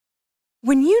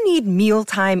When you need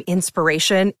mealtime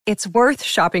inspiration, it's worth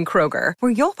shopping Kroger,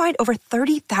 where you'll find over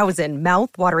 30,000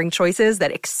 mouth-watering choices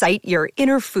that excite your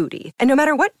inner foodie. And no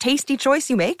matter what tasty choice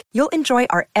you make, you'll enjoy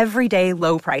our everyday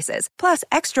low prices, plus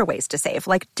extra ways to save,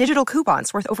 like digital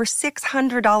coupons worth over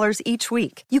 $600 each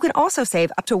week. You can also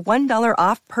save up to $1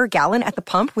 off per gallon at the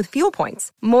pump with fuel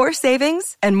points. More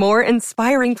savings and more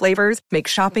inspiring flavors make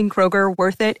shopping Kroger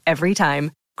worth it every time.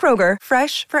 Kroger,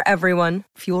 fresh for everyone.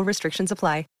 Fuel restrictions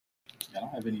apply. I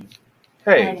don't have any.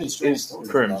 Hey, it's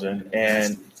Crimson,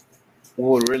 and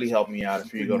what would really help me out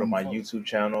if you go to my YouTube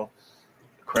channel,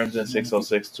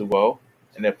 Crimson60620,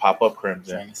 and then pop up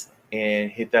Crimson,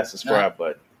 and hit that subscribe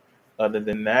button. Other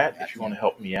than that, if you want to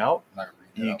help me out,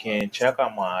 you can check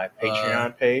out my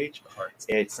Patreon page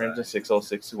at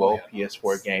Crimson60620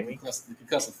 PS4 Gaming,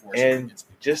 and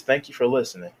just thank you for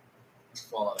listening.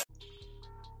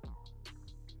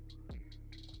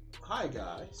 Hi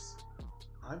guys.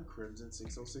 I'm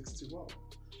Crimson60620.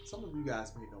 Some of you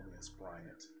guys may know me as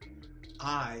Bryant.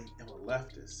 I am a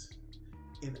leftist,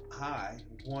 and I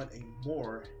want a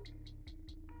more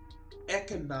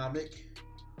economic,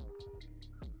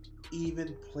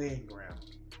 even playing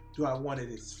ground. Do I want it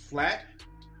as flat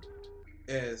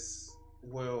as,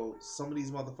 well, some of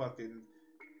these motherfucking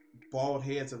bald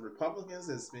heads of Republicans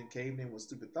that's been caved in with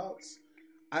stupid thoughts?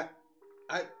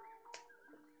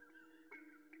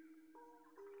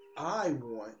 I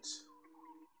want,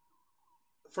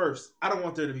 first, I don't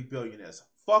want there to be billionaires.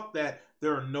 Fuck that.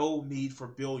 There are no need for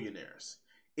billionaires.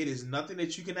 It is nothing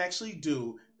that you can actually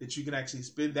do that you can actually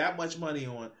spend that much money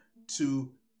on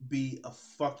to be a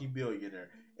fucking billionaire.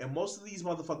 And most of these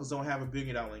motherfuckers don't have $1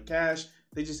 billion in cash.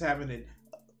 They just have it in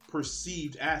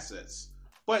perceived assets.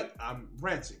 But I'm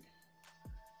ranting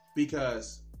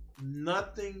because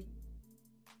nothing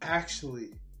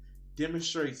actually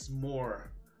demonstrates more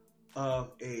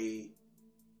of a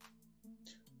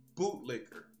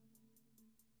bootlicker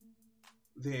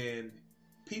than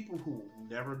people who will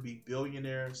never be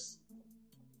billionaires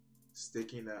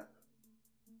sticking up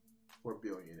for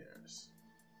billionaires.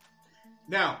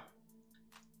 Now,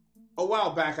 a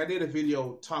while back, I did a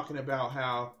video talking about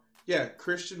how,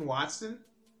 Christian Watson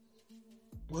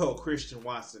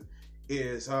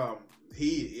is,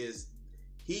 he is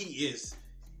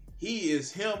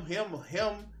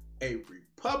a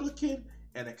Republican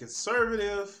and a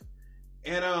conservative,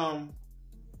 and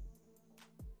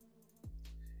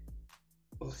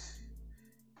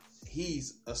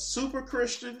he's a super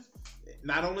Christian,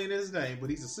 not only in his name,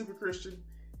 but he's a super Christian,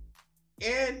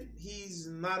 and he's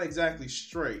not exactly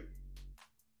straight,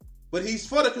 but he's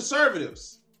for the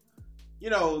conservatives.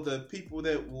 You know, the people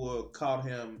that will call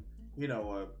him,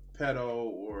 a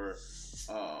pedo or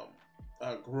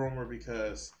a groomer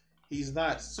because he's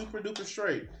not super duper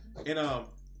straight. And I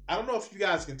don't know if you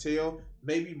guys can tell.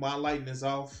 Maybe my lighting is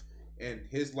off and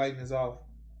his lighting is off.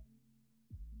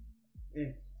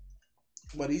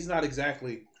 But he's not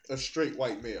exactly a straight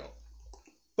white male.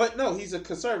 But no, he's a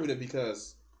conservative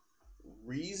because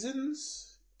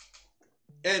reasons.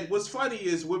 And what's funny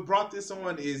is what brought this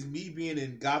on is me being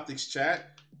in Gothic's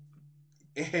chat.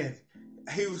 And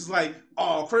he was like,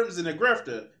 "Oh, Crimson a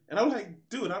grifter." And I'm like,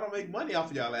 dude, I don't make money off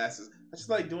of y'all asses. I just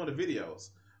like doing the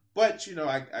videos. But,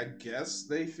 I guess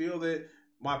they feel that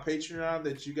my Patreon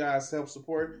that you guys help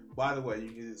support. By the way,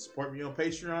 you can support me on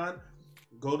Patreon.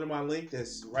 Go to my link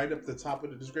that's right up the top of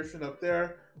the description up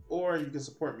there. Or you can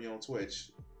support me on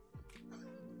Twitch.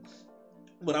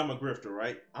 But I'm a grifter,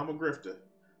 right? I'm a grifter.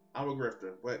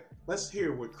 But let's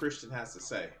hear what Christian has to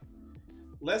say.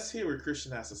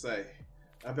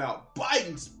 About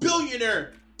Biden's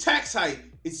billionaire tax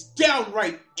hike. It's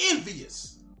downright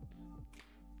envious.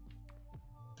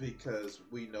 Because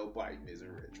we know Biden isn't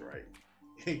rich, right?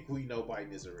 We know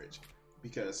Biden isn't rich.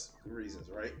 Because reasons,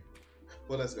 right?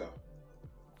 Well, let's go.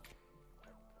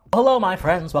 Hello, my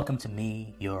friends. Welcome to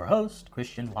me, your host,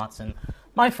 Christian Watson.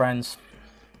 My friends,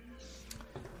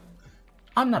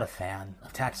 I'm not a fan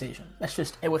of taxation. That's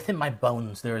just within my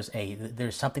bones. There's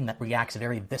something that reacts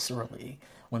very viscerally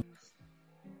when.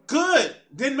 Good.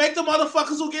 Then make the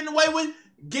motherfuckers who getting away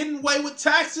with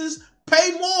taxes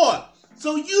pay more,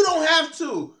 so you don't have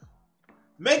to.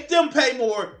 Make them pay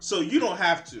more, so you don't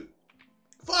have to.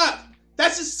 Fuck.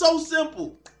 That's just so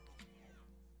simple.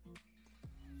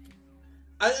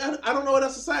 I don't know what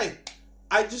else to say.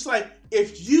 I just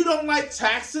if you don't like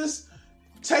taxes,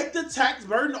 take the tax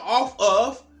burden off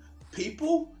of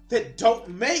people that don't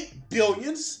make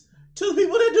billions to the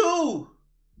people that do.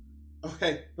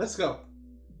 Okay, let's go.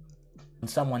 When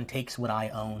someone takes what I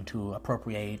own to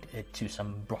appropriate it to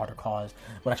some broader cause,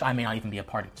 which I may not even be a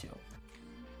party to.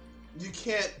 You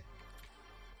can't.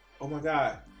 Oh my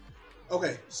God.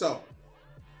 Okay, so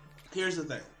Here's the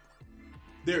thing.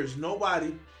 There is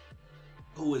nobody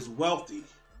who is wealthy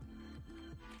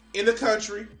in the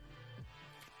country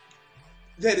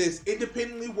that is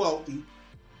independently wealthy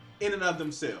in and of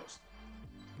themselves.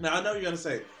 Now, I know you're going to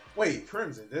say, wait,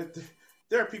 Crimson,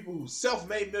 there are people who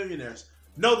self-made millionaires.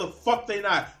 No, the fuck they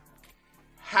not.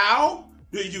 How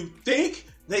do you think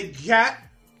they got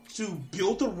to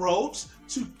build the roads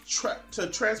to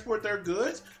transport their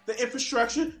goods, the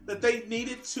infrastructure that they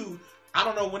needed to, I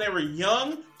don't know, when they were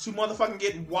young, to motherfucking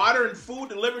get water and food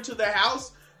delivered to their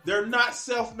house? They're not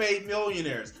self-made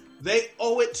millionaires. They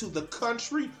owe it to the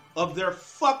country of their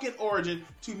fucking origin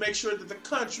to make sure that the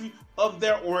country of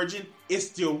their origin is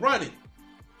still running.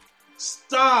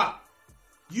 Stop.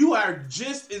 You are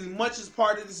just as much as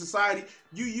part of the society.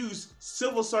 You use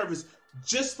civil service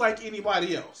just like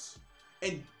anybody else.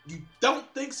 And you don't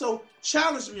think so?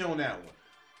 Challenge me on that one.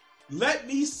 Let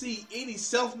me see any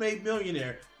self-made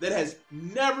millionaire that has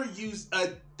never used a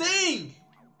thing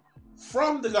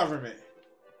from the government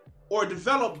or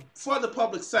developed for the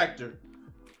public sector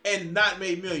and not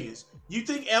made millions. You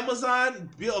think Amazon,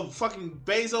 fucking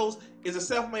Bezos, is a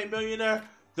self-made millionaire?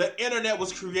 The internet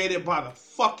was created by the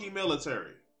fucking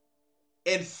military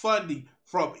and funding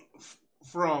from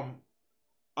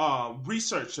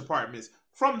research departments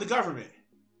from the government.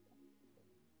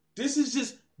 This is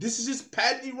just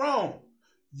patently wrong.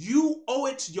 You owe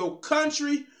it to your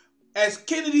country. As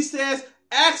Kennedy says,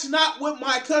 ask not what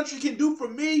my country can do for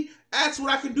me, ask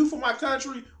what I can do for my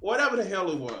country, whatever the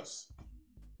hell it was.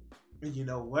 And you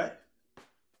know what? I'll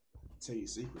tell you a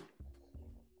secret.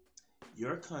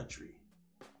 Your country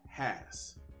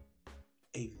has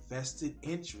a vested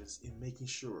interest in making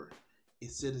sure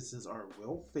its citizens are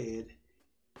well fed,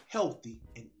 healthy,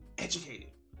 and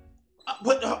educated.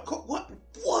 What?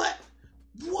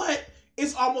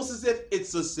 It's almost as if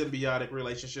it's a symbiotic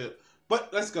relationship.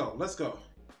 But let's go.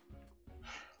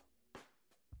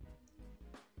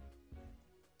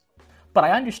 But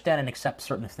I understand and accept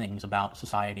certain things about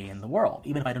society and the world.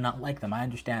 Even if I do not like them, I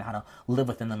understand how to live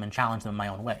within them and challenge them in my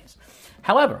own ways.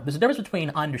 However, there's a difference between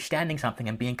understanding something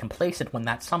and being complacent when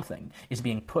that something is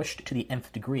being pushed to the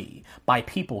nth degree by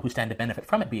people who stand to benefit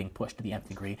from it being pushed to the nth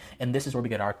degree. And this is where we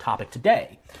get our topic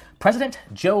today. President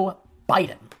Joe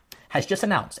Biden has just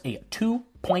announced a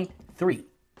 $2.3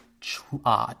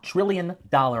 trillion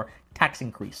tax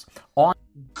increase on...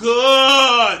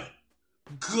 Good.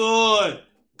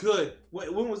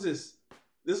 Wait, when was this?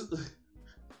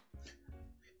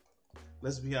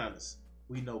 Let's be honest.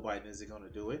 We know Biden isn't going to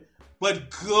do it. But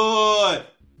good,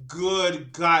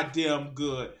 goddamn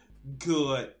good.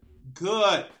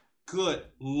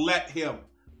 Let him.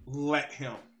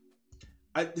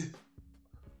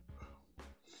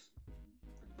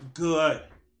 Good.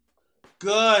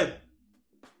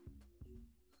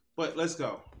 But let's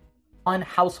go. On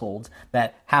households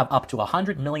that have up to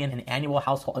 $100 million in annual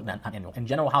household, not annual, in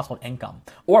general household income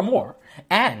or more,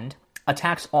 and a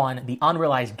tax on the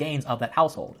unrealized gains of that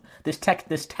household. This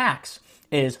tax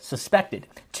is suspected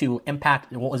to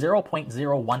impact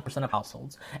 0.01% of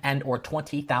households and or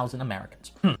 20,000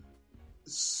 Americans.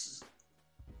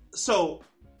 So,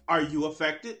 are you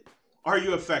affected? I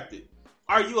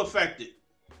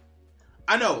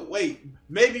know, wait,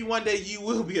 maybe one day you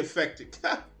will be affected.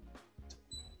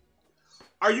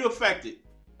 Are you affected?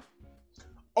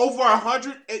 Over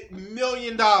 $100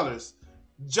 million.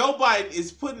 Joe Biden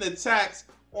is putting a tax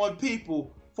on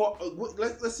people for.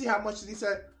 Let's see how much he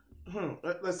said.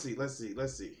 Let's see.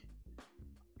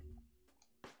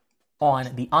 On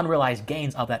the unrealized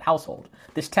gains of that household.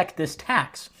 This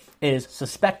tax is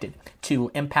suspected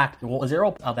to impact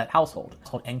 0% of that household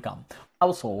income.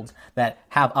 Households that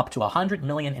have up to $100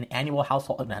 million in annual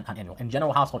household, not annual, in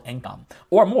general household income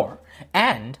or more,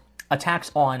 and a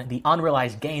tax on the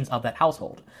unrealized gains of that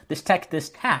household. This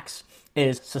tax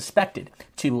is suspected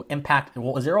to impact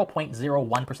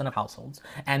 0.01% of households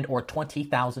and or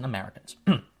 20,000 Americans.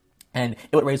 And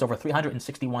it would raise over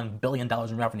 $361 billion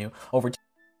in revenue over...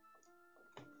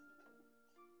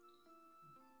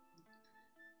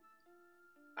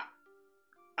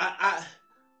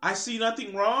 I see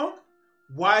nothing wrong.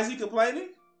 Why is he complaining?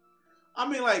 I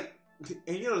mean, like,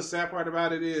 and you know the sad part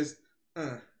about it is,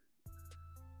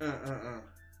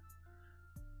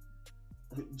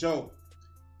 Joe,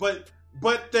 but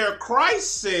their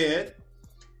Christ said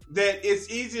that it's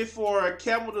easier for a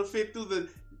camel to fit through the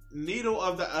needle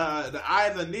of the eye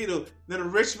of the needle than a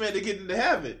rich man to get into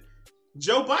heaven.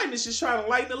 Joe Biden is just trying to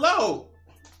lighten the load.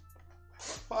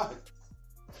 Fuck.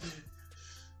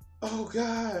 Oh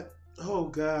God.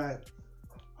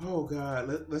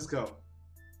 Let's go.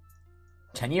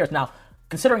 10 years. Now,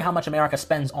 considering how much America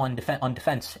spends on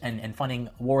defense and funding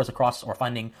wars across, or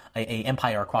funding a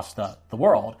empire across the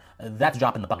world, that's a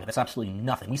drop in the bucket. That's absolutely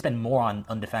nothing. We spend more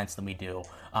on defense than we do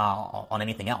on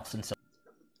anything else. And so,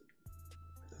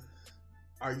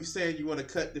 are you saying you want to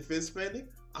cut defense spending?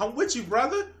 I'm with you,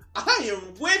 brother. I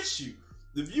am with you.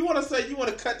 If you want to say you want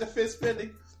to cut defense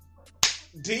spending,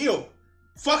 deal.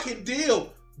 Fucking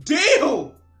deal.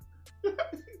 Deal.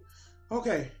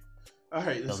 Okay. All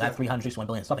right. So that $361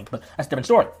 billion is nothing, but that's a different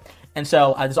story. And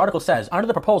so this article says, under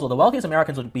the proposal, the wealthiest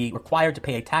Americans would be required to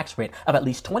pay a tax rate of at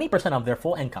least 20% of their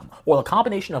full income, or the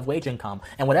combination of wage income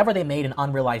and whatever they made in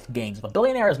unrealized gains. If a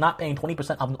billionaire is not paying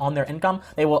 20% on their income,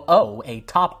 they will owe a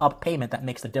top-up payment that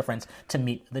makes the difference to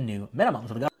meet the new minimum.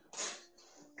 So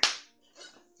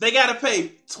they got to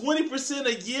pay 20%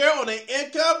 a year on their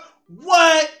income?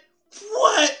 What?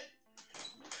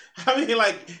 I mean,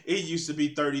 like, it used to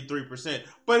be 33%,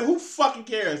 but who fucking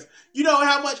cares? You know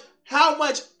how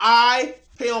much I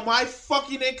pay on my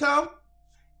fucking income?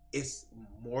 It's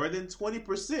more than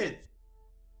 20%.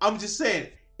 I'm just saying,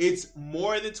 it's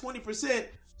more than 20%,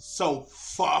 so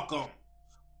fuck them.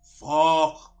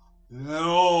 Fuck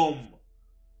them.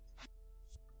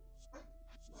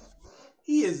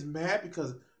 He is mad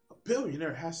because a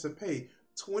billionaire has to pay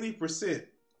 20%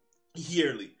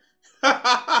 yearly.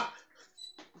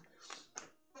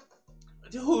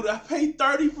 Dude, I pay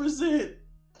 30%.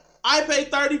 I pay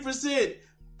 30%.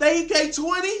 They pay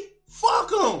 20%? Fuck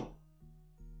them.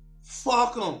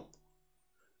 Fuck them.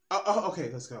 Okay,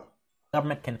 let's go.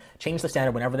 Government can change the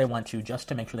standard whenever they want to, just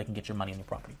to make sure they can get your money on your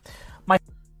property.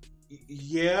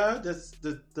 Yeah, that's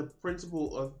the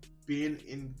principle of being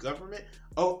in government.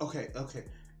 Oh, okay.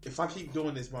 If I keep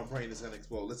doing this, my brain is going to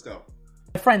explode. Let's go.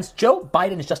 My friends, Joe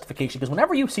Biden's justification, because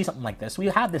whenever you see something like this, we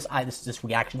have this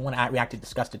reaction, we want to react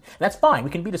disgusted. That's fine, we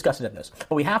can be disgusted at this,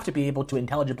 but we have to be able to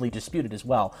intelligibly dispute it as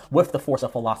well, with the force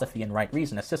of philosophy and right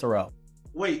reason, as Cicero.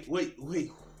 Wait, what?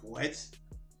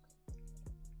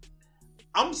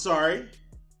 I'm sorry.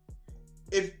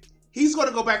 If he's going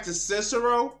to go back to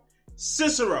Cicero,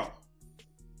 Cicero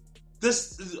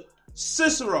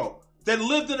that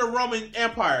lived in the Roman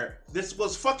Empire, this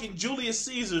was fucking Julius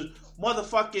Caesar's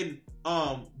motherfucking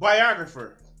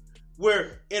biographer,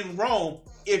 where in Rome,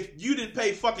 if you didn't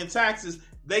pay fucking taxes,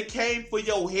 they came for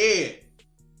your head,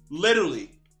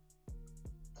 literally. I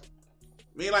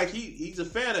mean, like he's a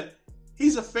fan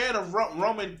of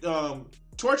Roman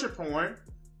torture porn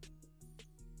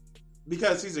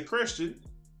because he's a Christian.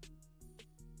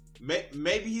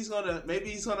 Maybe he's gonna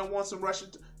want some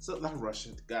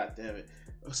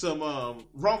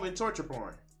Roman torture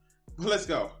porn. But let's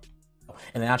go.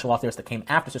 And the natural law theorists that came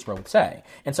after Cicero would say.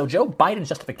 And so Joe Biden's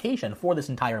justification for this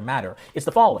entire matter is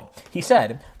the following. He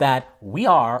said that we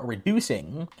are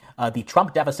reducing the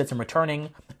Trump deficits and returning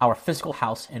our fiscal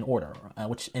house in order,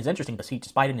 which is interesting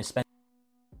because Biden is spending.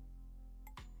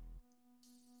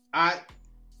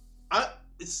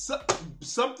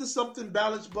 Something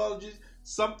balanced budget,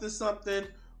 something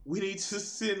we need to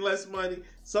send less money,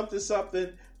 something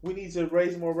we need to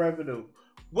raise more revenue.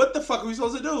 What the fuck are we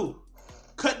supposed to do?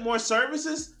 Cut more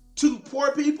services to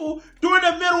poor people during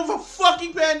the middle of a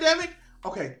fucking pandemic?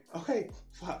 Okay,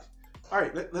 fuck. All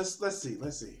right, let's see.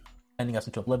 Sending us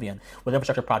into oblivion with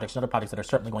infrastructure projects and other projects that are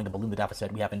certainly going to balloon the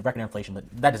deficit. We have record inflation, but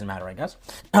that doesn't matter, I guess.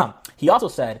 He also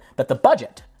said that the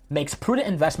budget makes prudent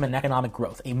investment in economic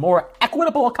growth a more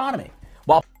equitable economy.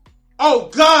 Oh,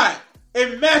 God!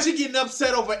 Imagine getting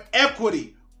upset over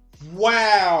equity.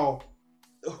 Wow.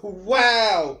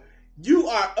 You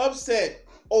are upset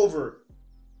over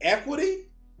equity?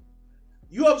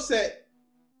 You upset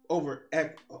over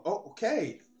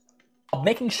okay.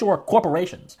 Making sure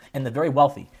corporations and the very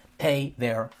wealthy pay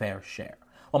their fair share.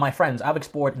 Well, my friends, I've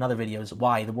explored in other videos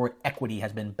why the word equity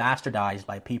has been bastardized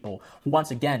by people who,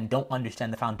 once again, don't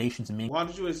understand the foundations and meaning. Why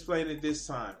don't you explain it this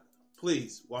time?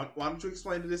 Please, why don't you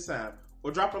explain it this time?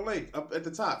 Or drop a link up at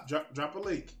the top. Drop a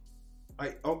link.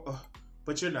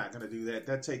 But you're not going to do that.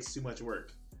 That takes too much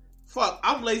work. Fuck,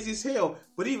 I'm lazy as hell.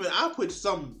 But even I put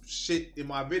some shit in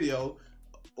my video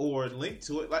or link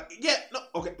to it.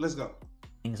 Okay, let's go.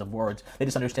 Of words. They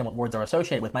just understand what words are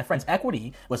associated with. My friends,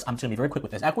 equity was, I'm just going to be very quick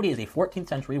with this. Equity is a 14th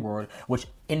century word, which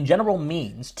in general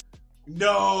means...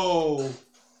 No,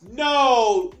 he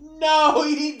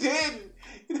didn't.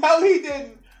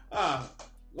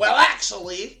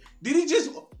 Did he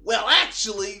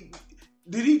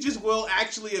just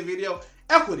a video?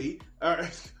 Equity.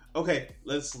 Okay,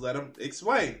 let's let him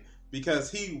explain.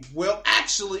 Because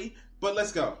but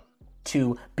let's go.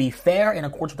 to be fair in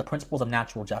accordance with the principles of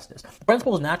natural justice. The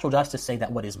principles of natural justice say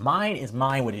that what is mine,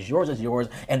 what is yours,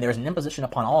 and there's an imposition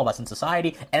upon all of us in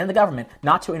society and in the government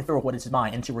not to interfere with what is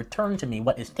mine and to return to me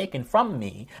what is taken from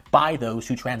me by those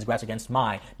who transgress against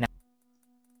my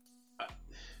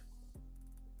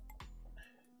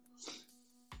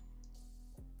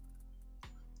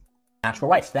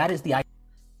natural rights. That is the idea.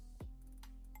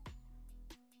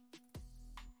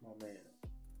 Oh man,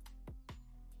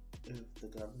 if the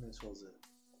government's supposed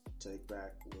to take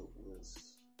back what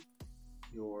was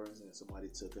yours and somebody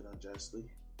took it unjustly,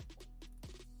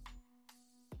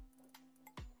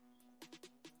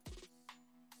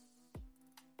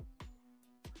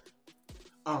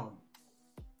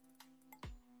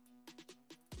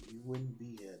 you wouldn't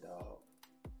be here, dog.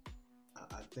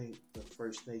 I think the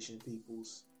First Nation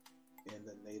peoples and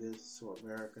the natives to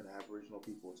America and Aboriginal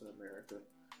people to America,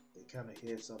 they kind of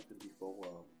had something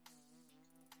before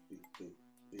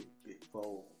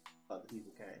before other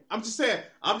people came. I'm just saying.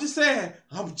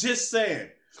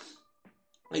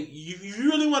 Like, you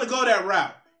really want to go that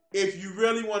route. If you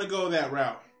really want to go that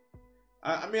route,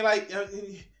 I mean, like,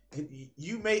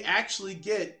 you may actually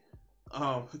get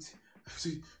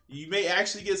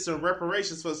some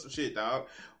reparations for some shit, dog.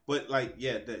 But like,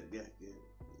 yeah.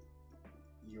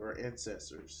 Your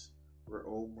ancestors were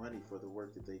owed money for the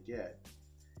work that they get,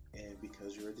 and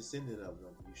because you're a descendant of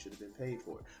them, you should have been paid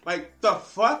for it. Like, the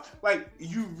fuck? Like,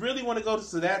 you really want to go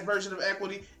to that version of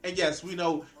equity? And yes, we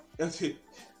know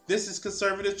this is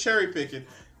conservative cherry picking.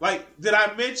 Like, did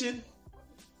I mention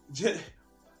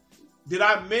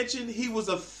he was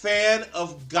a fan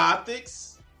of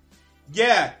Gothics?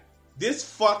 Yeah, this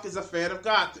fuck is a fan of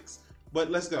Gothics. But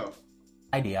let's go.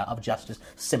 Idea of justice,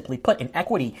 simply put, and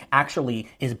equity actually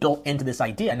is built into this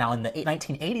idea. Now, in the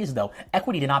 1980s, though,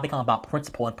 equity did not become about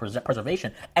principle and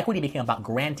preservation. Equity became about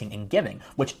granting and giving,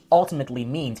 which ultimately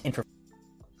means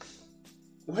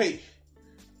Wait,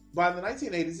 by the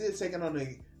 1980s, it had taken on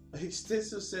an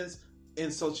extensive sense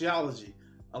in sociology,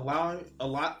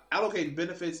 allocating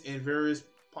benefits in various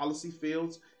policy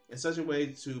fields in such a way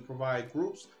to provide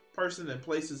groups, persons, and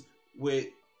places with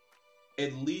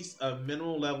at least a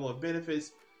minimal level of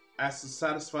benefits as to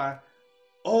satisfy.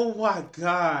 Oh my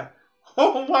God.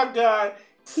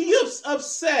 He is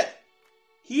upset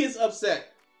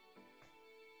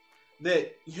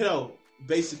that,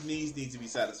 basic needs need to be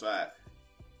satisfied.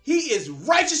 He is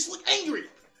righteously angry.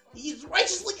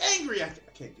 I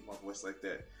can't get my voice like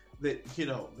that. That,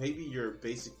 maybe your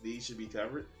basic needs should be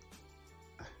covered.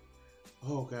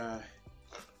 Oh God.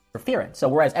 Interference. So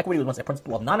whereas equity was once a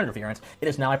principle of non-interference, it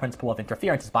is now a principle of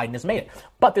interference, as Biden has made it.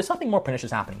 But there's something more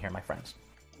pernicious happening here, my friends.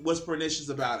 What's pernicious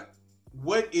about it?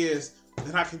 What is,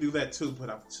 and I can do that too, but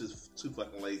I'm just too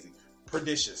fucking lazy.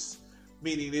 Pernicious,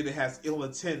 meaning that it has ill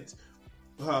intent,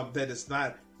 that is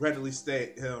not readily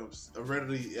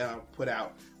put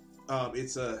out.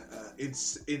 It's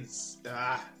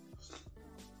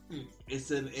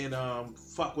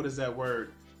what is that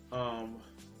word?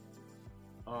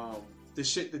 The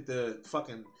shit that the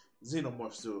fucking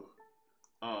xenomorphs do.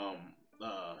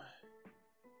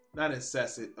 Not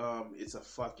incessant. It's a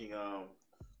fucking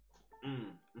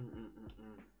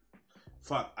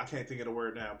fuck. I can't think of the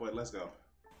word now, but let's go.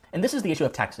 And this is the issue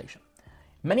of taxation.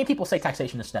 Many people say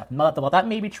taxation is theft. While that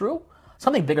may be true,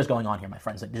 something bigger is going on here, my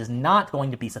friends. It is not going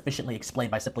to be sufficiently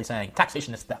explained by simply saying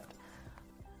taxation is theft.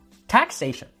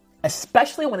 Taxation,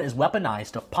 especially when it is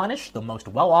weaponized to punish the most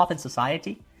well-off in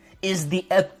society, is the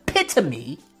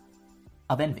epitome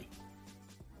of envy.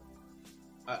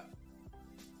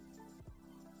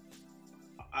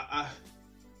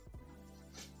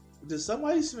 Does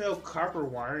somebody smell copper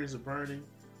wires burning?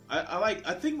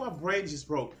 I think my brain just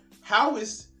broke. How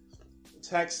is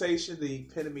taxation the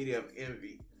epitome of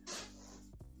envy?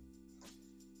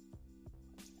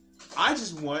 I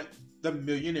just want the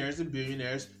millionaires and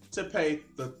billionaires to pay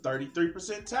the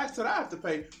 33% tax that I have to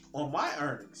pay on my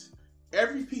earnings.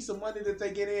 Every piece of money that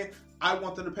they get in, I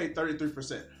want them to pay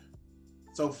 33%.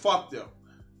 So fuck them.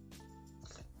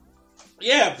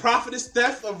 Yeah, profit is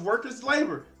theft of workers'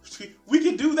 labor. We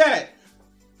can do that.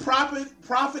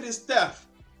 Profit is theft.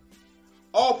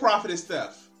 All profit is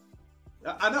theft.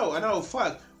 I know,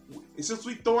 fuck. Since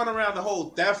we throwing around the whole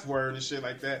theft word and shit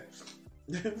like that.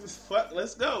 Fuck,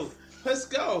 let's go.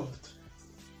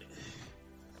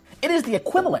 It is the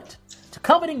equivalent to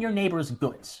coveting your neighbor's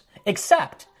goods,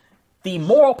 except the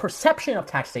moral perception of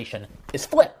taxation is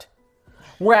flipped.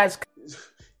 Whereas...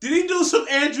 Did he do some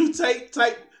Andrew Tate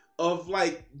type of,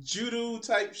 like, judo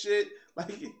type shit?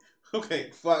 Like,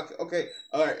 okay, fuck, okay.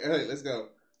 All right, let's go.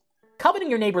 Coveting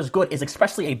your neighbor's good is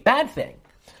expressly a bad thing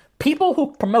People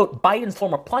who promote Biden's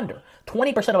form of plunder,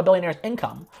 20% of a billionaire's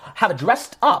income, have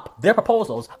dressed up their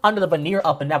proposals under the veneer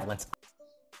of benevolence.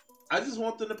 I just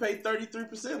want them to pay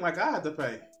 33% like I have to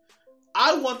pay.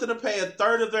 I want them to pay a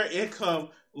third of their income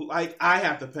like I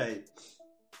have to pay.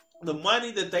 The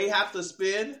money that they have to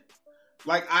spend,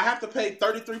 like I have to pay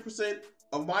 33%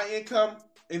 of my income,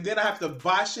 and then I have to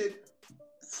buy shit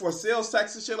for sales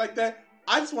tax and shit like that.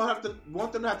 I just want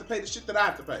them to have to pay the shit that I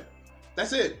have to pay.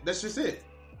 That's it. That's just it.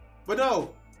 But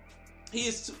no, he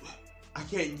is too, I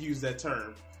can't use that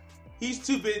term. He's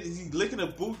too busy. He's licking the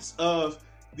boots of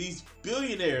these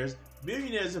millionaires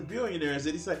and billionaires,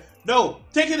 and he's like, no,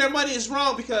 taking their money is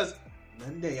wrong because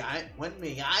one day I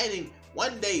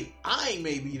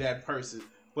may be that person.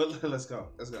 But let's go.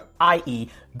 I.e.,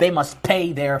 they must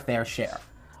pay their fair share.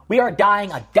 We are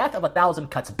dying a death of 1,000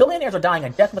 cuts. Billionaires are dying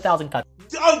a death of 1,000 cuts.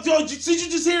 Oh, did you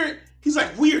just hear it? He's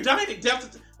like, we are dying a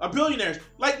death of billionaires.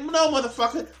 Like, no,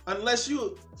 motherfucker. Unless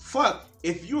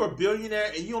if you're a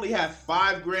billionaire and you only have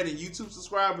 $5,000 in YouTube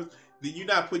subscribers, then you're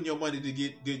not putting your money to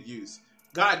get good use.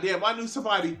 God damn, I knew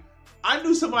somebody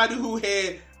who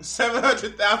had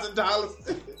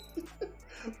 $700,000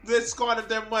 that squandered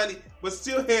their money, but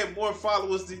still had more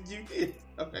followers than you did.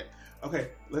 Okay,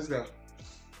 let's go.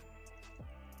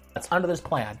 That's under this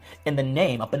plan in the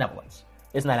name of benevolence.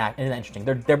 Isn't that interesting?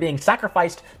 They're being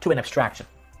sacrificed to an abstraction.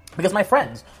 Because, my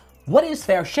friends, what is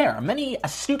fair share? Many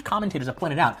astute commentators have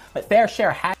pointed out that fair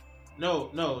share has... No.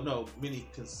 Many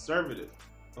conservative.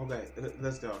 Okay,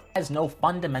 let's go. Has no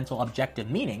fundamental objective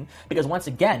meaning, because once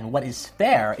again, what is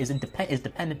fair is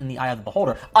dependent in the eye of the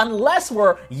beholder, unless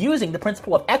we're using the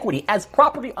principle of equity as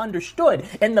properly understood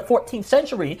in the 14th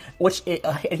century, which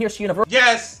adheres to universal...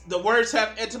 Yes, the words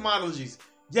have etymologies.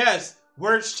 Yes,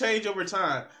 words change over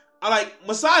time. I like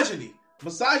misogyny.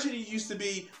 Misogyny used to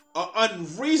be an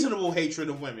unreasonable hatred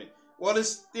of women. Well, it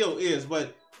still is,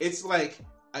 but it's like,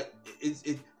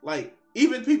 like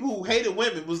even people who hated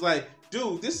women was like,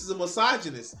 dude, this is a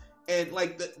misogynist, and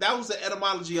like that was the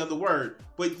etymology of the word.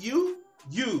 But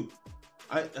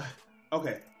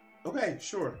okay,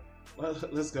 sure,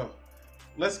 let's go.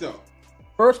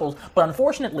 Universals, but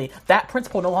unfortunately, that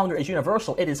principle no longer is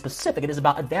universal. It is specific. It is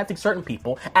about advancing certain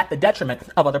people at the detriment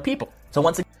of other people. So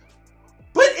once again,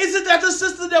 but isn't that the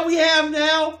system that we have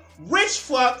now? Rich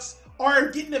fucks are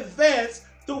getting advanced.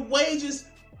 The wages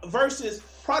versus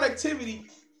productivity,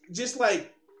 just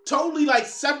like totally like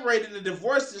separated and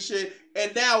divorced and shit,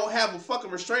 and now have a fucking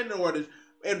restraining order.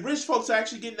 And rich folks are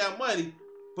actually getting that money,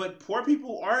 but poor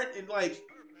people aren't. And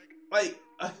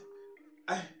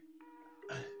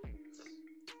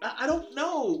I don't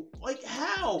know. Like,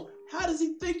 how? How does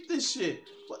he think this shit?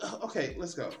 Okay,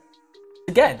 let's go.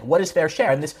 Again, what is fair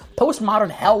share? In this postmodern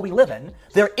hell we live in,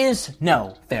 there is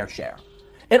no fair share.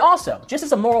 And also, just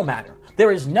as a moral matter,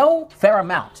 there is no fair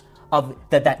amount of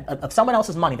someone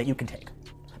else's money that you can take.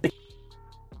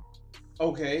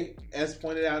 Okay, as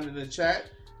pointed out in the chat,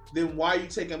 then why are you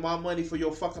taking my money for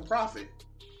your fucking profit?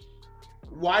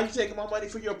 Why are you taking my money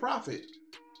for your profit?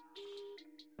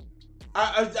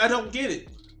 I don't get it.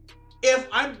 If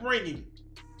I'm bringing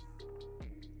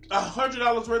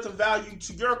 $100 worth of value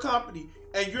to your company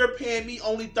and you're paying me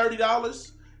only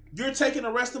 $30, you're taking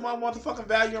the rest of my motherfucking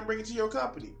value I'm bringing to your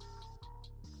company.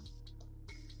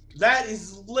 That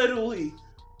is literally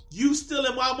you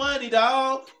stealing my money,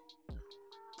 dog.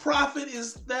 Profit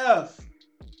is theft.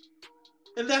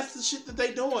 And that's the shit that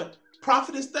they doing.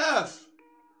 Profit is theft.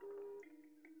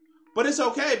 But it's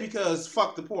okay because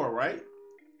fuck the poor, right?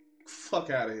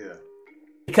 Fuck out of here.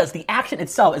 Because the action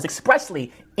itself is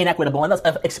expressly inequitable and thus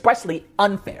expressly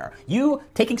unfair. You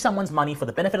taking someone's money for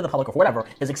the benefit of the public or whatever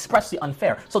is expressly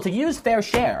unfair. So to use fair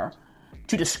share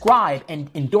to describe and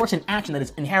endorse an action that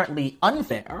is inherently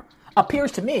unfair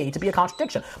appears to me to be a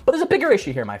contradiction. But there's a bigger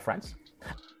issue here, my friends.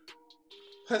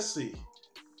 Let's see.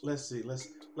 Let's do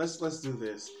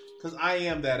this. Because I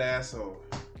am that asshole.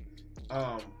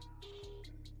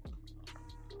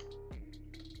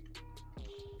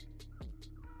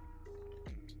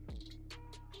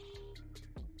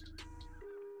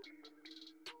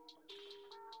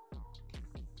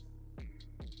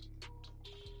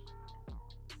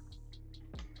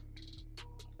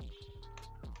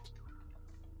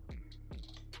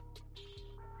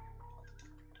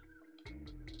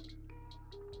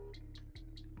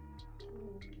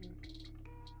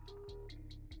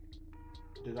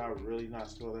 Did I really not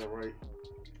spell that right?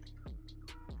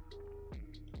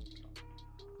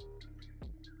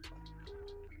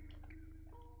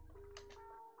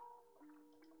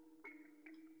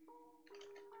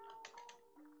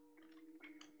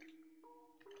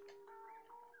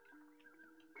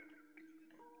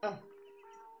 Oh.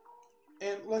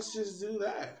 And let's just do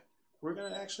that. we're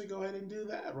going to actually go ahead and do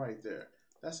that right there.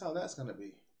 That's how that's going to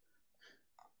be.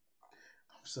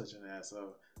 I'm such an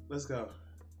asshole. Let's go.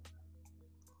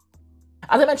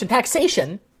 As I mentioned,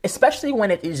 taxation, especially when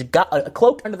it is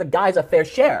cloaked under the guise of fair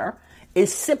share,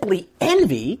 is simply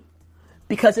envy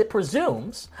because it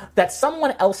presumes that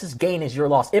someone else's gain is your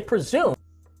loss. It presumes.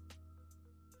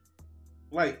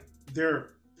 Like, they're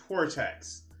poor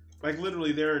tax. Like,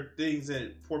 literally, there are things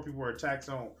that poor people are taxed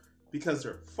on because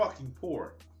they're fucking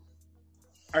poor.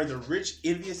 Are the rich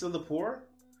envious of the poor?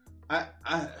 I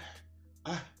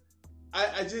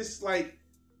just, like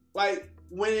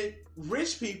when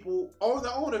rich people, or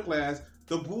the owner class,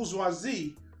 the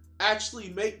bourgeoisie, actually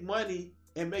make money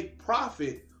and make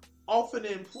profit off an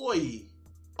employee,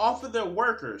 off of their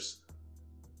workers,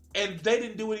 and they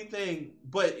didn't do anything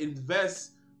but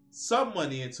invest some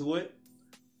money into it,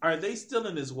 are they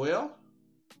stealing as well?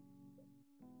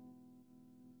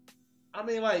 I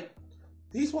mean, like,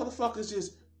 these motherfuckers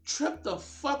just trip the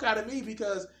fuck out of me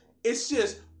because it's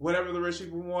just whatever the rich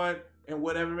people want and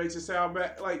whatever makes it sound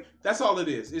bad. Like, that's all it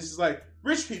is. It's just like,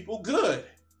 rich people, good.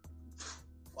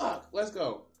 Fuck, let's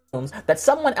go. That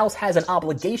someone else has an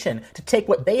obligation to take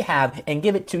what they have and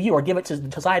give it to you or give it to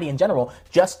society in general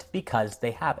just because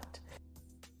they have it.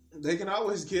 They can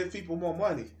always give people more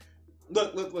money.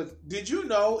 Look. Did you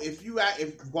know if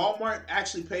Walmart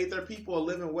actually paid their people a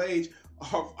living wage,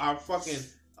 our fucking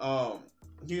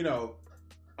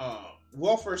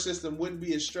welfare system wouldn't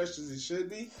be as stretched as it should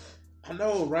be? I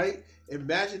know, right?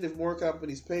 Imagine if more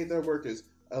companies paid their workers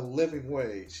a living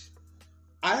wage.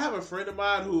 I have a friend of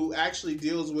mine who actually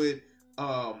deals with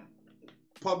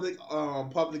public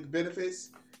benefits,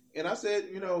 and I said,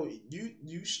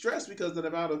 you stress because of the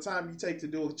amount of time you take to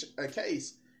do a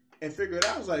case and figure it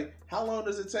out. I was like, how long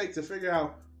does it take to figure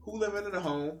out who living in a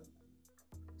home,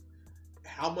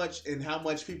 how much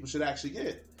people should actually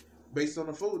get based on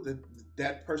the food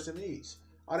that person needs?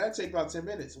 Oh, that take about 10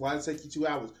 minutes. Why does it take you 2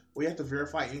 hours? Well, you have to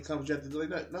verify incomes. You have to do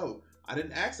that. No, I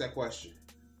didn't ask that question.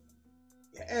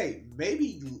 Hey,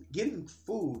 maybe getting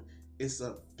food is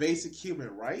a basic human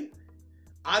right.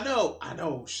 I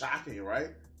know, shocking,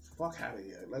 right? Fuck out of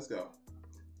here. Let's go.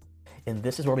 And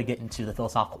this is where we get into the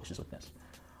philosophical issues with this.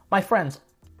 My friends,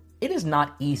 it is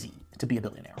not easy to be a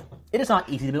billionaire. It is not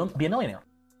easy to be a millionaire.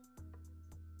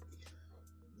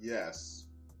 Yes,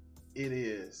 it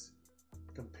is.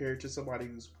 Compared to somebody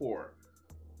who's poor.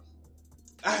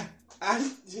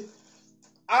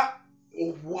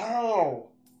 Wow.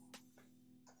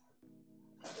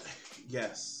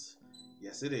 Yes,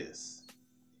 it is.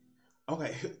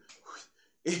 Okay.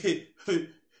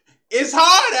 It's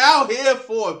hard out here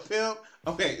for a pimp.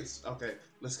 Okay,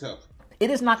 let's go. It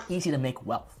is not easy to make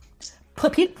wealth.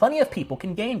 Plenty of people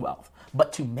can gain wealth,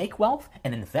 but to make wealth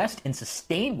and invest and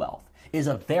sustain wealth is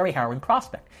a very harrowing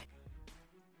prospect.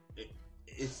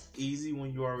 It's easy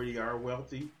when you already are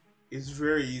wealthy. It's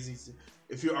very easy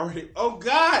if you're already. Oh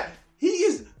God, he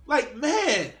is like,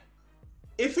 man.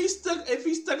 If he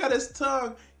stuck out his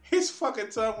tongue, his fucking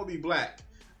tongue will be black.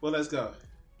 Well, let's go.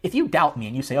 If you doubt me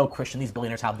and you say, oh, Christian, these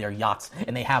billionaires have their yachts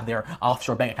and they have their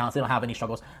offshore bank accounts, they don't have any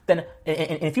struggles, then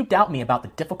and if you doubt me about the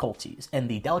difficulties and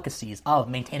the delicacies of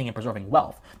maintaining and preserving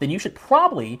wealth, then you should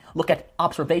probably look at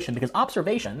observation, because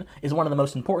observation is one of the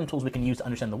most important tools we can use to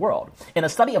understand the world. In a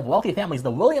study of wealthy families,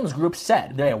 the Williams Group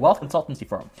said, they're a wealth consultancy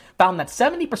firm, found that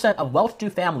 70% of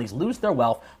well-to-do families lose their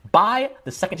wealth by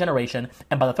the second generation,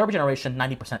 and by the third generation,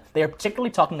 90%. They are particularly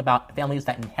talking about families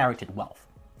that inherited wealth.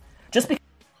 Just because...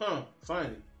 Funny.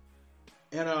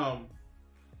 And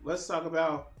let's talk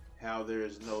about how there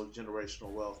is no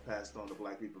generational wealth passed on to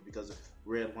black people because of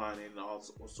redlining and all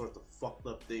sorts of fucked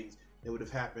up things that would have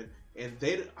happened, and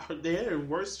they're in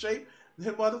worse shape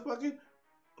than motherfucking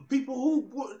people who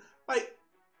would, like.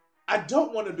 I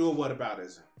don't want to do a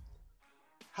whataboutism.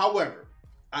 However,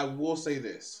 I will say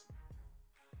this: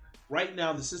 right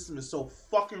now, the system is so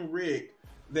fucking rigged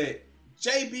that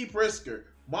J.B. Pritzker,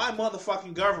 my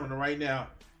motherfucking governor right now,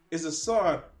 is a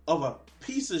son of a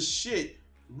piece of shit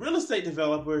real estate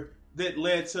developer that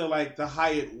led to like the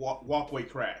Hyatt walkway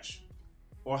crash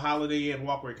or Holiday Inn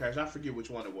walkway crash. I forget which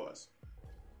one it was.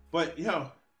 But,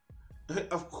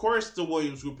 of course the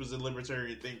Williams Group is a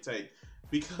libertarian think tank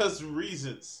because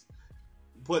reasons.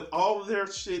 But all of their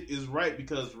shit is right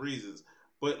because reasons.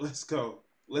 But let's go.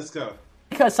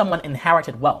 Because someone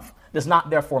inherited wealth does not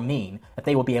therefore mean that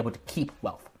they will be able to keep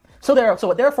wealth. So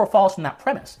it therefore falls from that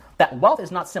premise that wealth is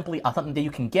not simply something that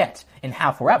you can get and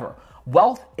have forever.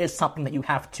 Wealth is something that you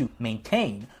have to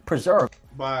maintain, preserve.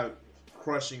 By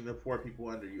crushing the poor people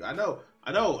under you. I know,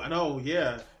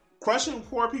 yeah. Crushing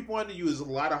poor people under you is a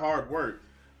lot of hard work.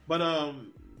 But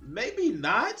maybe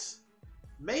not.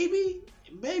 Maybe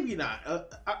maybe not.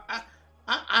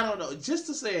 I don't know. Just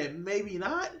to say it, maybe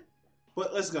not.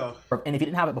 But let's go. And if you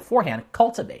didn't have it beforehand,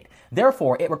 cultivate.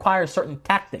 Therefore, it requires certain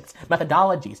tactics,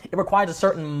 methodologies. It requires a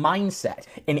certain mindset.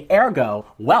 And ergo,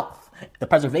 wealth, the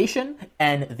preservation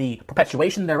and the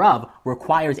perpetuation thereof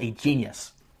requires a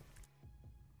genius.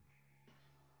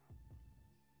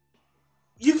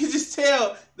 You can just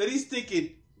tell that he's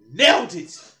thinking, nailed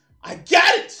it. I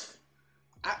got it.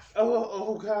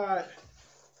 Oh God.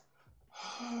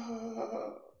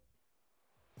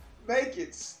 Make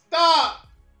it stop.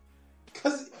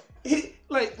 Cause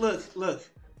look.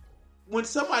 When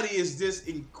somebody is this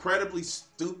incredibly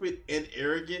stupid and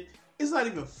arrogant, it's not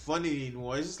even funny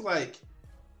anymore. It's just like,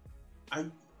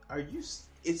 are you?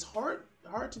 It's hard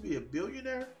to be a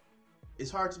billionaire. It's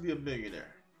hard to be a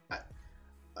millionaire.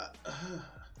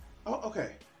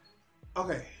 Okay.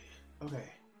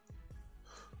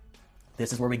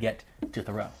 This is where we get to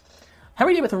Thoreau.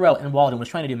 Henry David Thoreau in Walden was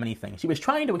trying to do many things. He was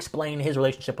trying to explain his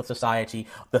relationship with society,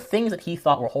 the things that he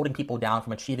thought were holding people down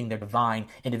from achieving their divine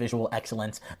individual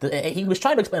excellence. He was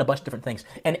trying to explain a bunch of different things.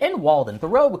 And in Walden,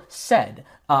 Thoreau said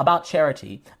about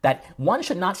charity that one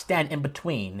should not stand in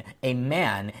between a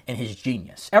man and his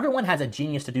genius. Everyone has a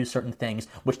genius to do certain things,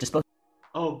 which disposes.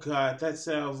 Oh God, that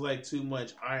sounds like too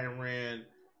much Ayn Rand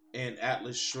and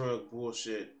Atlas Shrugged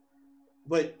bullshit.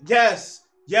 But yes,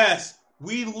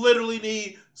 we literally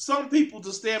need some people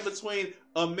to stand between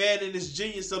a man and his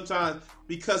genius sometimes,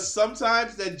 because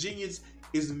sometimes that genius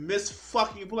is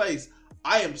misfucking placed.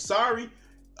 I am sorry.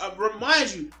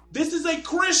 Remind you, this is a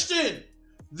Christian.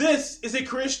 This is a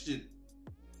Christian.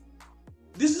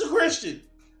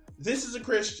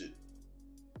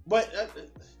 But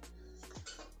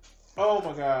oh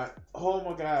my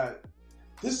God.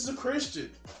 This is a Christian.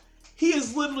 He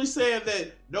is literally saying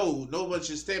that no one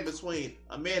should stand between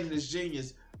a man and his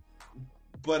genius,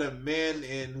 but a man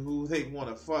and who they want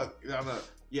to fuck.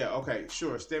 Yeah, okay,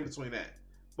 sure, stand between that.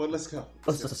 But let's go.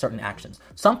 To certain actions.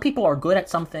 Some people are good at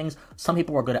some things, some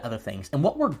people are good at other things. And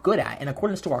what we're good at, in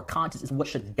accordance to our conscience, is what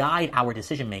should guide our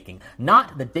decision-making,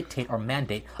 not the dictate or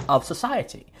mandate of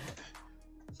society.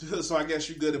 So I guess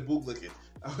you're good at bootlicking.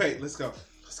 Okay, let's go.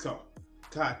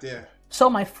 God damn. So,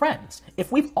 my friends,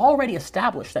 if we've already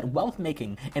established that wealth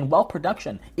making and wealth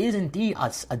production is indeed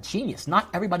a genius, not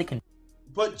everybody can.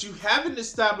 But you haven't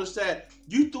established that.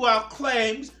 You threw out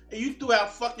claims, and you threw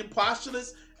out fucking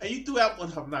postulates, and you threw out, well,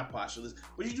 not postulates,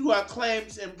 but you threw out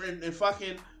claims and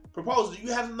fucking proposals.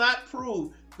 You have not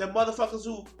proved that motherfuckers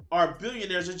who are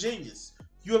billionaires are genius.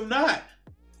 You have not.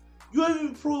 You haven't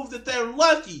even proved that they're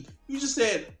lucky. You just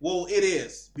said, well, it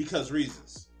is, because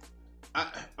reasons.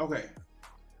 Okay.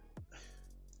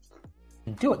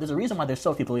 Do it. There's a reason why there's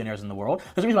so few billionaires in the world.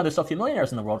 There's a reason why there's so few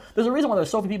millionaires in the world. There's a reason why there's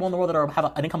so few people in the world that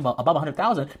have an income above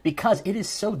 100,000, because it is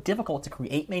so difficult to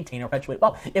create, maintain, or perpetuate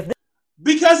wealth.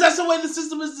 Because that's the way the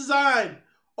system is designed.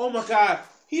 Oh my God.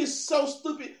 He is so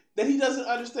stupid that he doesn't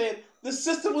understand the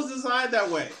system was designed that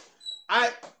way.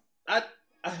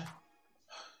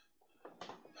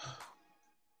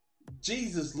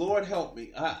 Jesus, Lord help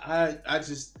me. I'm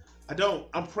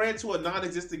praying to a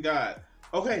non-existent God.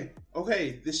 Okay,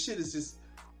 this shit is just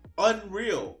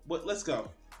unreal. But let's go.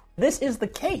 This is the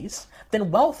case,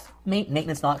 then wealth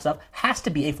maintenance and all that stuff has to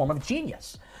be a form of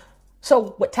genius.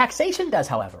 So what taxation does,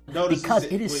 however, because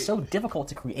it is so difficult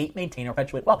to create, maintain, or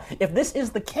perpetuate wealth, if this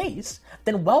is the case,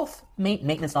 then wealth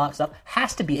maintenance and all that stuff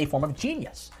has to be a form of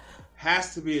genius.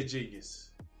 Has to be a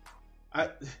genius.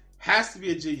 Has to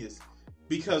be a genius.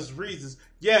 Because reasons.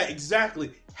 Yeah,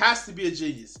 exactly. Has to be a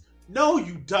genius. No,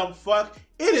 you dumb fuck.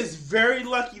 It is very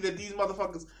lucky that these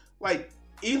motherfuckers, like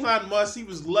Elon Musk, he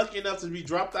was lucky enough to be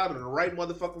dropped out of the right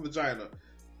motherfucking vagina.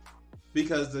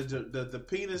 Because the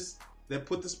penis that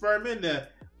put the sperm in there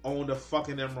owned a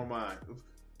fucking emerald mine.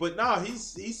 But no,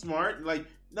 he's smart. Like,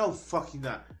 no, fuck you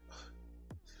not.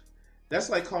 That's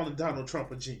like calling Donald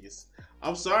Trump a genius.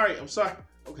 I'm sorry.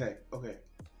 Okay.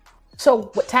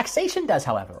 So what taxation does,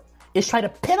 however, is try to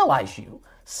penalize you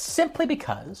simply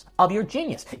because of your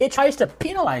genius. It tries to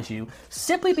penalize you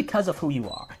simply because of who you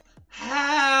are.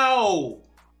 How?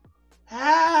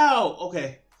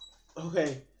 Okay.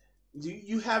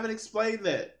 You haven't explained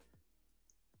that.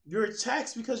 You're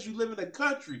taxed because you live in a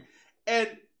country. And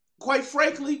quite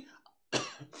frankly,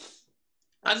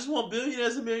 I just want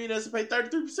billionaires and millionaires to pay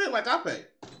 33% like I pay.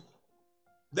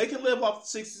 They can live off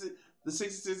the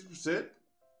 66%.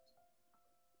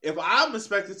 If I'm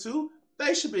expected to,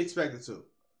 they should be expected to.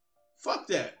 Fuck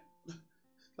that.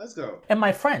 Let's go. And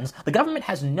my friends, the government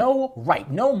has no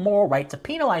moral right to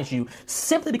penalize you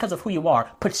simply because of who you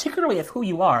are, particularly if who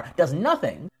you are does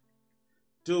nothing.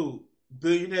 Dude,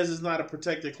 billionaires is not a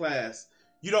protected class.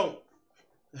 You don't...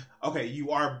 Okay,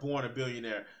 you are born a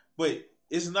billionaire, but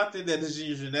it's nothing that is in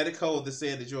your genetic code that's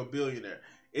saying that you're a billionaire.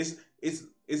 It's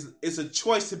a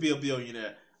choice to be a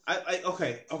billionaire.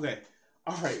 Okay.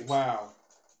 All right,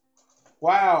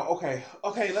 wow, okay,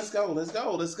 let's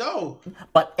go.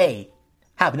 But A,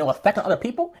 have no effect on other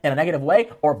people in a negative way,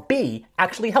 or B,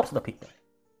 actually helps other people.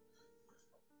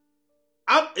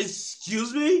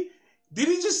 Excuse me? Did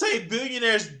he just say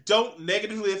billionaires don't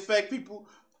negatively affect people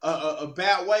a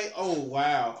bad way? Oh,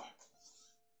 wow.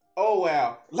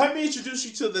 Let me introduce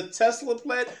you to the Tesla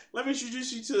plant. Let me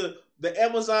introduce you to the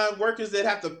Amazon workers that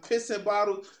have to piss in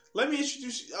bottles. Let me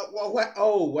introduce you. Oh,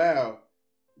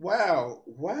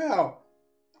 wow.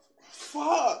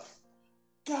 Fuck.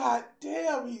 God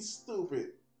damn, he's stupid.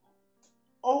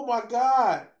 Oh, my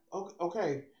God.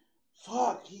 Okay.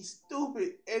 Fuck, he's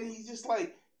stupid. And he's just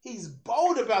like, he's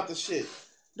bold about the shit.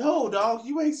 No, dog,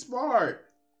 you ain't smart.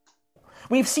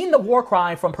 We've seen the war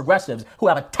cry from progressives who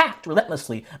have attacked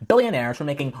relentlessly billionaires for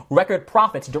making record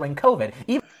profits during COVID.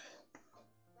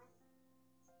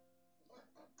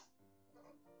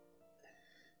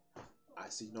 I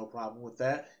see no problem with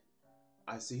that.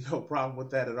 I see no problem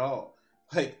with that at all.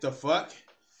 Like, the fuck?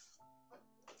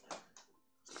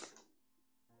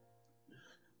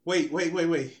 Wait.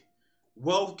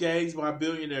 Wealth gains by a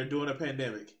billionaire during a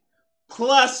pandemic.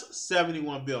 Plus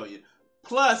 71 billion.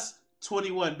 Plus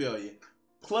 21 billion.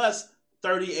 Plus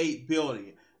 38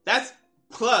 billion. That's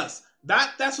plus.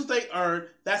 That's what they earn.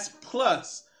 That's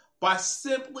plus. By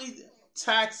simply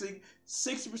taxing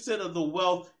 60% of the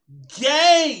wealth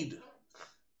gained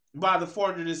by the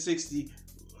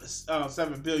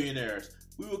 467 billionaires.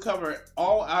 We will cover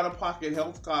all out-of-pocket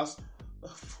health costs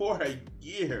for a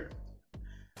year.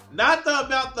 Not the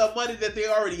amount of money that they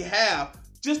already have,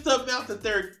 just the amount that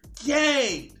they're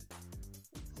gained.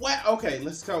 What? Okay,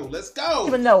 let's go.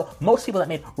 Even though most people that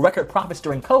made record profits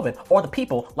during COVID are the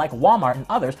people like Walmart and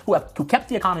others who kept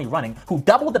the economy running, who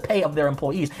doubled the pay of their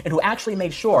employees, and who actually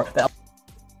made sure that...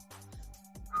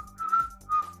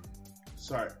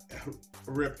 Sorry.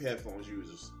 RIP headphone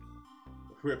users.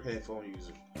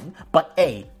 But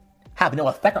A, have no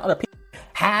effect on other people,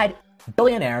 had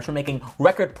billionaires for making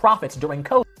record profits during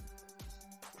COVID.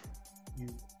 You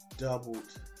doubled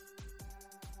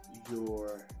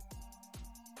your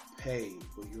pay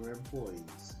for your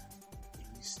employees, and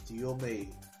you still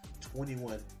made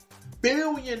 $21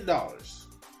 billion. Oh,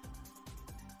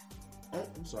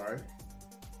 I'm sorry.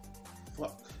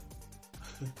 Fuck.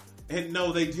 And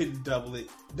no, they didn't double it.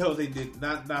 No, they didn't.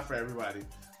 Not for everybody.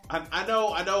 I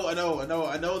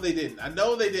know they didn't. I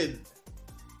know they didn't.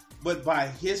 But by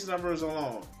his numbers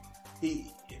alone,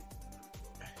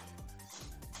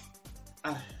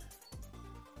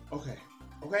 okay.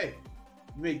 You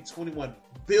made $21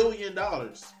 billion.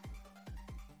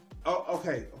 Oh,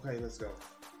 okay, let's go.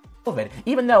 COVID,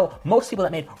 even though most people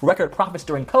that made record profits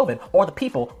during COVID are the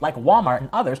people like Walmart and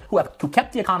others who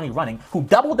kept the economy running, who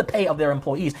doubled the pay of their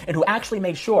employees, and who actually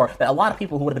made sure that a lot of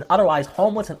people who would have been otherwise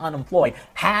homeless and unemployed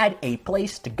had a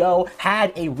place to go,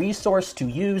 had a resource to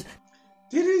use.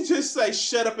 Did he just say,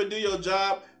 shut up and do your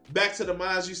job? Back to the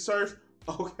mines you surf?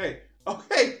 Okay,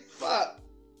 fuck.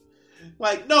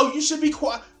 Like, no, you should be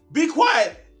quiet. Be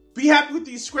quiet. Be happy with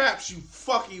these scraps, you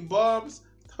fucking bums.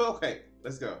 Okay,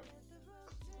 let's go.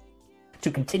 To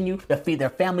continue to feed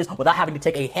their families without having to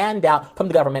take a handout from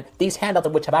the government. These handouts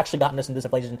of which have actually gotten us into this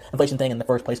inflation thing in the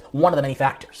first place. One of the many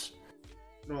factors.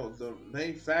 No, the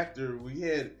main factor we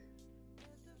had...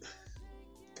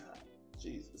 God,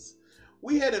 Jesus.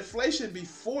 We had inflation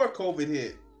before COVID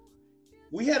hit.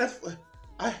 We had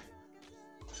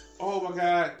oh my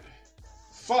God.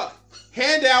 Fuck.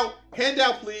 Handout,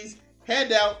 please.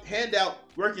 Handout.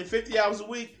 Working 50 hours a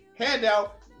week.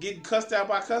 Handout. Getting cussed out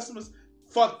by customers.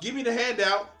 Fuck, give me the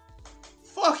handout.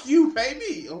 Fuck you, pay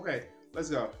me. Okay, let's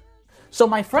go. So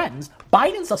my friends,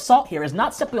 Biden's assault here is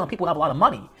not simply on people who have a lot of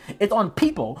money. It's on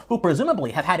people who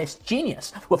presumably have had this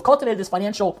genius, who have cultivated this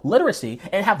financial literacy,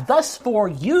 and have thus far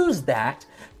used that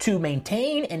to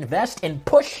maintain, invest, and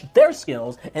push their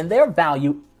skills and their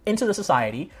value into the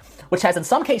society, which has in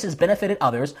some cases benefited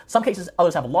others, some cases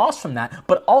others have lost from that,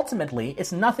 but ultimately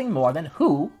it's nothing more than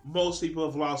who? Most people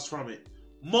have lost from it.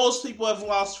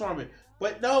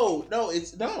 But no,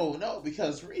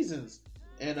 because reasons.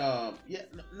 And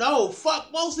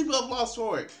fuck, most people have lost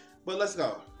for it. But let's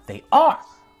go. They are.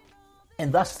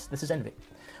 And thus, this is envy.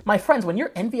 My friends, when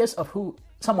you're envious of who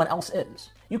someone else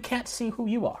is, you can't see who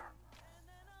you are.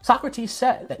 Socrates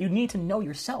said that you need to know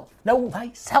yourself. Know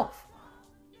thyself.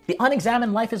 The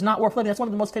unexamined life is not worth living. That's one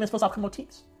of the most famous philosophical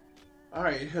motifs. All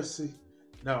right, let's see.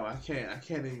 No, I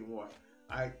can't anymore.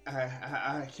 I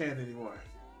can't anymore.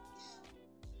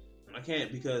 I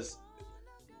can't because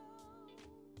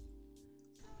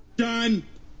Done.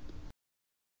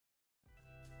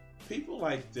 People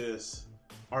like this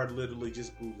are literally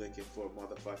just bootlicking for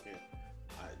motherfucking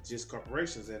just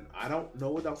corporations, and I don't know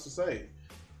what else to say.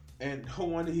 And no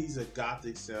wonder he's a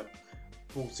gothic simp,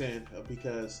 Putin,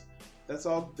 because that's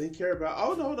all they care about.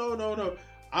 Oh no!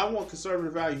 I want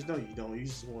conservative values. No, you don't. You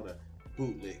just want to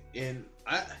bootleg. And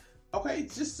okay,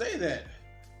 just say that,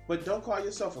 but don't call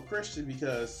yourself a Christian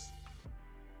because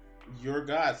your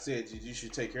God said you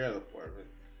should take care of the poor.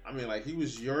 I mean, like, he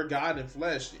was your God in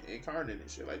flesh, incarnate and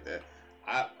shit like that.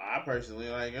 I personally,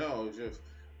 like,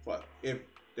 fuck. If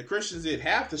the Christians did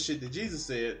half the shit that Jesus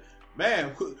said, man,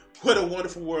 what a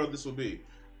wonderful world this would be.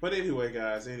 But anyway,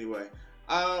 guys,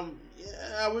 yeah,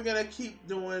 we're gonna keep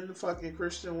doing the fucking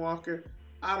Christian Walker.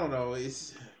 I don't know. It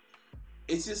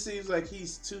just seems like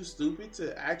he's too stupid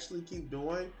to actually keep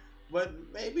doing. But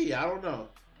maybe, I don't know.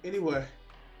 Anyway,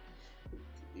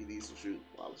 he needs to shoot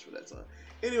Wallace for that time.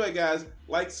 Anyway, guys,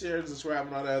 like, share, subscribe,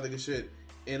 and all that other good shit.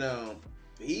 And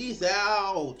peace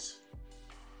out.